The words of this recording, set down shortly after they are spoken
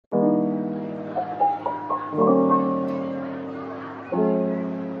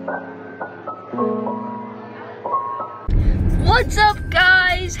What's up,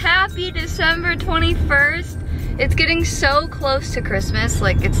 guys? Happy December 21st. It's getting so close to Christmas,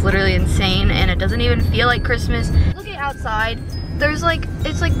 like it's literally insane, and it doesn't even feel like Christmas. Look at outside. There's like,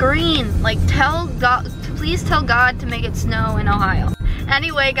 it's like green. Like tell God, please tell God to make it snow in Ohio.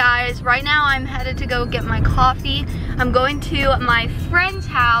 Anyway, guys, right now I'm headed to go get my coffee. I'm going to my friend's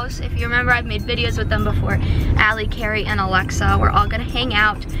house. If you remember, I've made videos with them before. Allie, Carrie, and Alexa. We're all gonna hang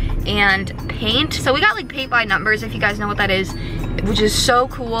out and paint. So we got like paint by numbers, if you guys know what that is, which is so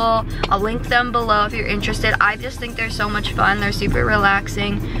cool. I'll link them below if you're interested. I just think they're so much fun. They're super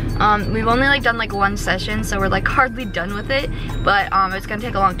relaxing. We've only like done like one session, so we're like hardly done with it, but it's gonna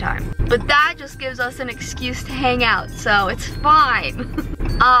take a long time. But that just gives us an excuse to hang out, so it's fine.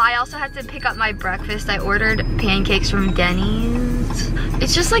 I also had to pick up my breakfast. I ordered pancakes from Denny's.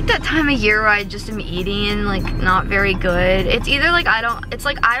 It's just like that time of year where I just am eating like not very good. It's either like I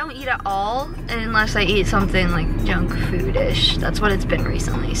don't eat at all unless I eat something like junk food-ish. That's what it's been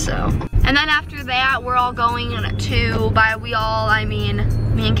recently, so. And then after that, we're all going to, by we all, I mean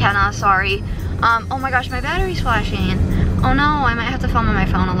me and Kenna, sorry. Oh my gosh, my battery's flashing. Oh no, I might have to film on my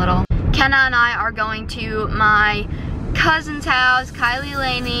phone a little. Kenna and I are going to my cousin's house, Kylie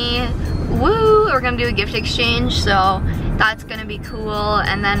Laney. Woo! We're gonna do a gift exchange, so that's gonna be cool.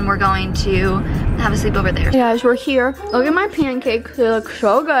 And then we're going to have a sleepover there. Hey guys, we're here. Look at my pancakes, they look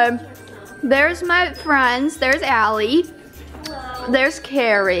so good. There's my friends, there's Allie. Hello. There's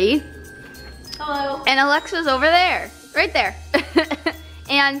Carrie. Hello. And Alexa's over there, right there.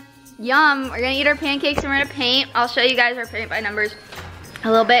 And yum, we're gonna eat our pancakes and we're gonna paint. I'll show you guys our paint by numbers a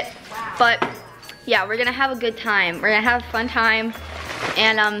little bit. Wow. But yeah, we're gonna have a good time. We're gonna have a fun time.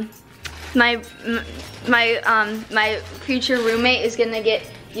 And my future roommate is gonna get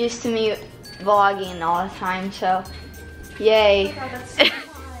used to me vlogging all the time, so yay. Oh God, that's so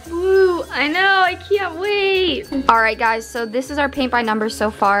fun. Woo, I know, I can't wait. All right guys, so this is our paint by numbers so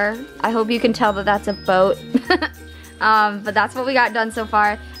far. I hope you can tell that that's a boat. But that's what we got done so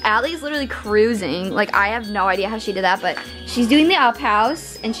far. Allie's literally cruising. Like, I have no idea how she did that, but she's doing the up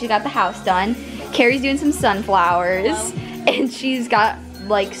house and she got the house done. Carrie's doing some sunflowers and she's got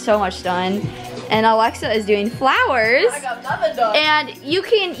like so much done. And Alexa is doing flowers. I got nothing done. And you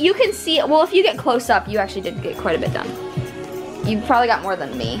can see, well, if you get close up, you actually did get quite a bit done. You probably got more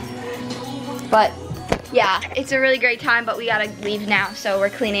than me. But yeah, it's a really great time, but we gotta leave now, so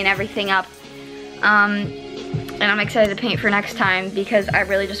we're cleaning everything up. And I'm excited to paint for next time because I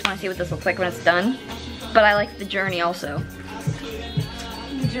really just want to see what this looks like when it's done. But I like the journey also.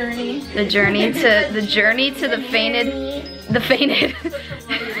 The journey. The journey to the journey to the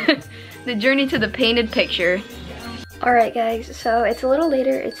painted picture. All right, guys. So it's a little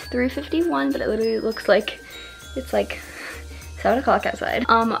later. It's 3:51, but it literally looks like it's like 7 o'clock outside.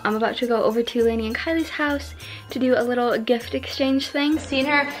 I'm about to go over to Laney and Kylie's house to do a little gift exchange thing. Seen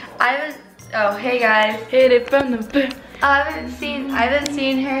her. Oh, hey guys. Hit it from the I haven't seen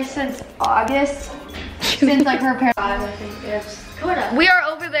her since August. Since like her parents. I think it's Coda. We are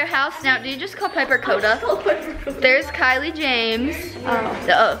over their house now. Do you just call Piper Coda? There's Kylie James.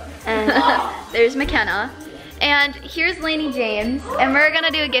 And there's McKenna. And here's Laney James. And we're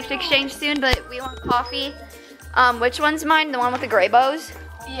gonna do a gift exchange soon, but we want coffee. Which one's mine? The one with the gray bows?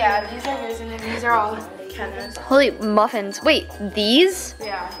 Yeah, these are his and then these are all Kenna's. Holy muffins. Wait, these?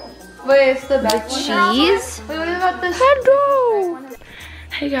 Yeah. Wait, it's the best one. Cheese? Wait, what about this? Let's go!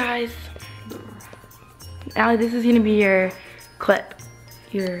 Hey guys. Allie, this is gonna be your clip.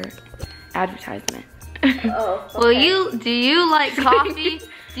 Your advertisement. Oh, okay. Well, do you like coffee?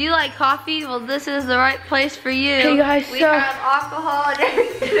 Do you like coffee? Well, this is the right place for you. Hey guys, we have alcohol and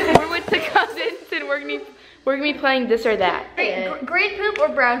everything. We're with the cousins and we're gonna be playing this or that. Green poop or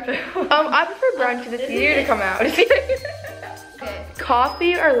brown poop? I prefer brown because it's easier to come out. Okay.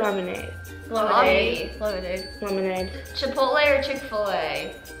 Coffee or lemonade? Lemonade. Lemonade. Chipotle or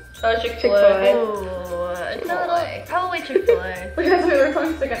Chick-fil-A? Oh, Chick-fil-A. Ooh, Chipotle. Probably Chick-fil-A. Because we were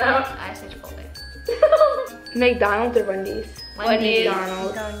both sticking out. I say Chipotle. McDonald's or Wendy's? Wendy's.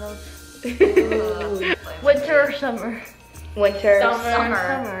 McDonald's. Winter or summer? Winter.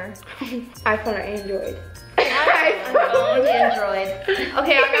 Summer. iPhone or Android? I'm going Android.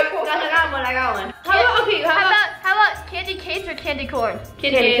 Okay, I got one. How about candy canes or candy corn?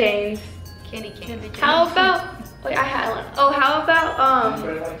 Candy canes. Candy canes. How about, wait, I had one. Oh, how about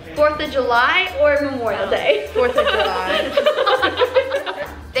 4th of July or Memorial Day? 4th of July.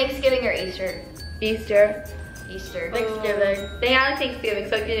 Thanksgiving or Easter? Easter. Thanksgiving. They have Thanksgiving,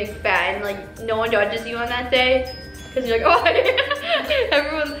 so getting fat and like no one judges you on that day. Because you're like, oh,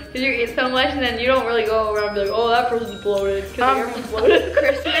 everyone, because you eat so much and then you don't really go around and be like, oh, that person's bloated. Because everyone's bloated.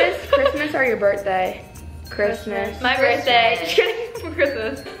 Christmas or your birthday? Christmas. My birthday. Just kidding, for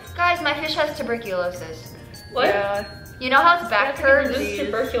Christmas. Guys, my fish has tuberculosis. What? Yeah. You know how its back curves? This is I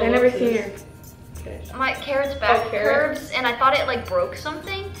tuberculosis. never seen her. My carrot's back curves, and I thought it like broke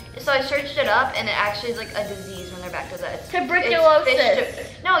something. So I searched it up, and it actually is like a disease when their back does that. It's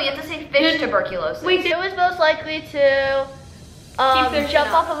Tuberculosis. no, you have to say fish tuberculosis. Wait, it was most likely to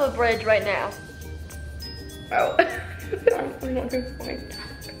jump off of a bridge right now. Oh. I'm not going to point.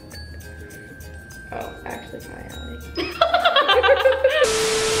 Oh, actually, hi, Allie.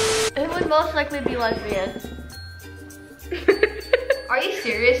 It would most likely be lesbian. Are you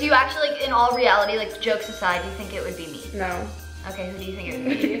serious? You actually, like, in all reality, like, jokes aside, you think it would be me? No. Okay, who do you think it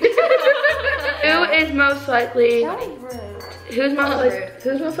would be? Who is most likely? That was rude. Who's most rude.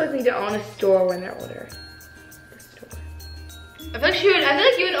 who's most likely to own a store when they're older? The store. I feel like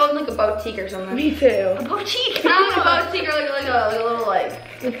you would own like a boutique or something. Me too. A boutique. Not a boutique or like a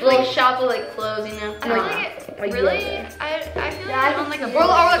little shop with like clothes, you know. I feel like it, Like really? Yoga. I feel like I own like a Or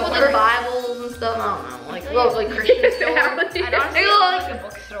like with their Bibles and stuff. I don't know, like little like Christian store. I honestly Like, like a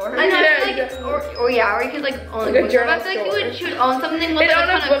bookstore. I know, Yeah, like, exactly. or yeah, or you could like own Like a a bookstore. journal But I feel like store. she would own something with They like own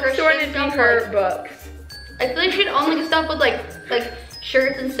kind a of bookstore and Christian it'd be stuff. her Like, books. I feel like she'd own like stuff with like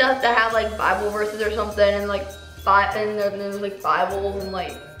shirts and stuff that have like Bible verses or something, and like and there's like Bibles and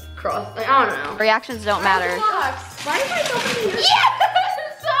like cross. Like, I don't know. Reactions don't matter. Why is my something? Yes!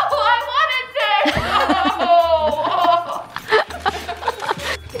 So I wanted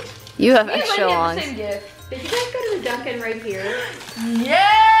this! You have extra longs. Did you guys go to the Dunkin' right here?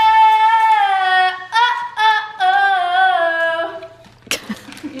 Yeah!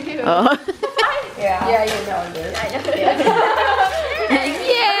 Oh. Yeah. Yeah, you know this. I know.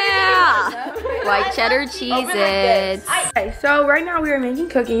 Yeah! White cheddar Cheez-Its. Okay, so right now we are making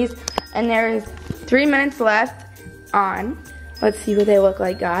cookies and there is 3 minutes left on. Let's see what they look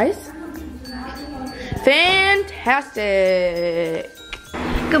like, guys. Fantastic!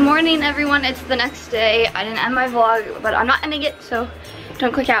 Good morning, everyone. It's the next day. I didn't end my vlog, but I'm not ending it, so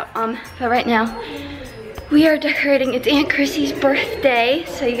don't click out. But right now, we are decorating. It's Aunt Chrissy's birthday,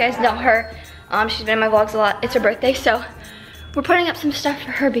 so you guys know her. She's been in my vlogs a lot. It's her birthday, so we're putting up some stuff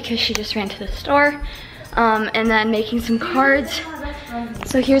for her because she just ran to the store, and then making some cards.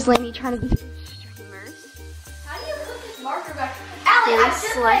 So here's Lainey trying to do streamers. How do you put this marker back?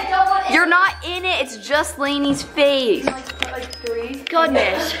 Allie, you're not in it. It's just Lainey's face. Like 3.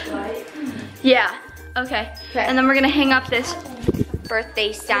 Goodness. Yeah. Okay. And then we're gonna hang up this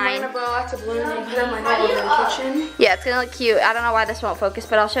birthday sign. blow lots of balloons and put them like all over the kitchen. Yeah, it's gonna look cute. I don't know why this won't focus,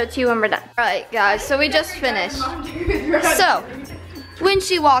 but I'll show it to you when we're done. All right, guys. So we just finished. So when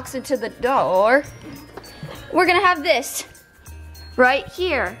she walks into the door, we're gonna have this right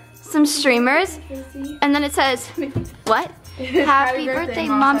here. Some streamers, and then it says, what? Happy birthday,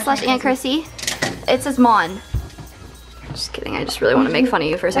 Mom/Aunt Chrissy. It says Mon. Just kidding, I just really want to make fun of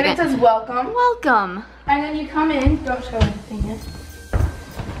you for a And second. it says welcome. Welcome. And then you come in, don't show anything yet.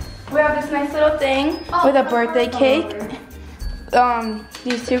 We have this nice little thing with a birthday cake.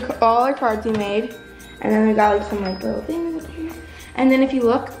 These two, all our cards we made. And then we got like some like little things up here. And then if you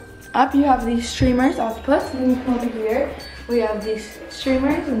look up, you have these streamers, octopus. And then you come over here, we have these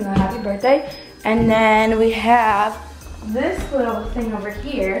streamers and the happy birthday. And then we have this little thing over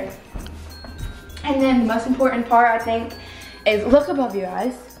here. And then the most important part, I think, is look above you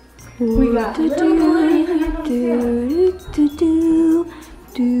guys. We got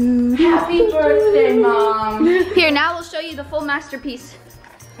happy birthday, Mom. Here, now we'll show you the full masterpiece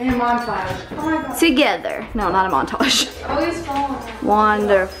And a montage. Oh my god. together. No, not a montage. Always falling.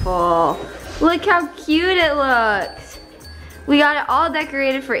 Wonderful. Look how cute it looks. We got it all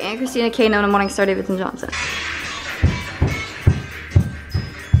decorated for Aunt Christina K. Nona Morningstar Davidson Johnson.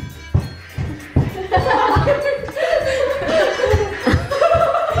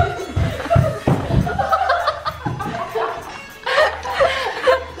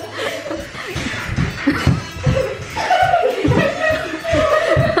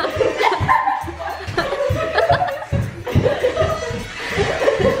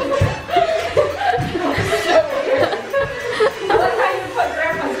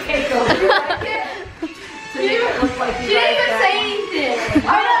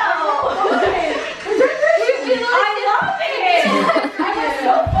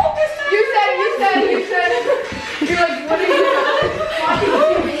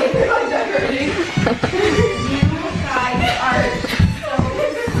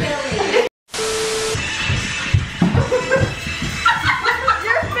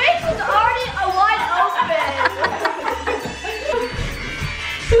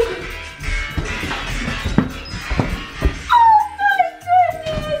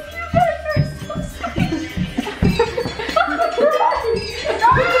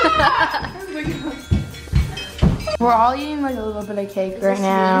 all eating like a little bit of cake right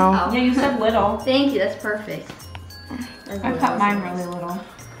now. Oh. Yeah, you said little. Thank you, that's perfect. I cut mine really little.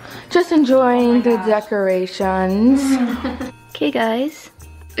 Just enjoying the gosh. decorations. Okay guys,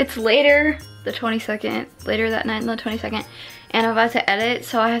 it's later that night on the 22nd, and I'm about to edit,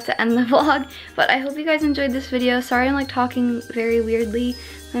 so I have to end the vlog. But I hope you guys enjoyed this video. Sorry I'm like talking very weirdly.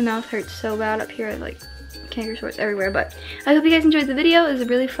 My mouth hurts so bad up here, like canker sores everywhere. But I hope you guys enjoyed the video. It was a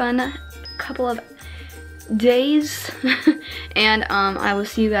really fun couple of days. And I will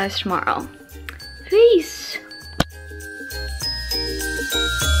see you guys tomorrow. Peace.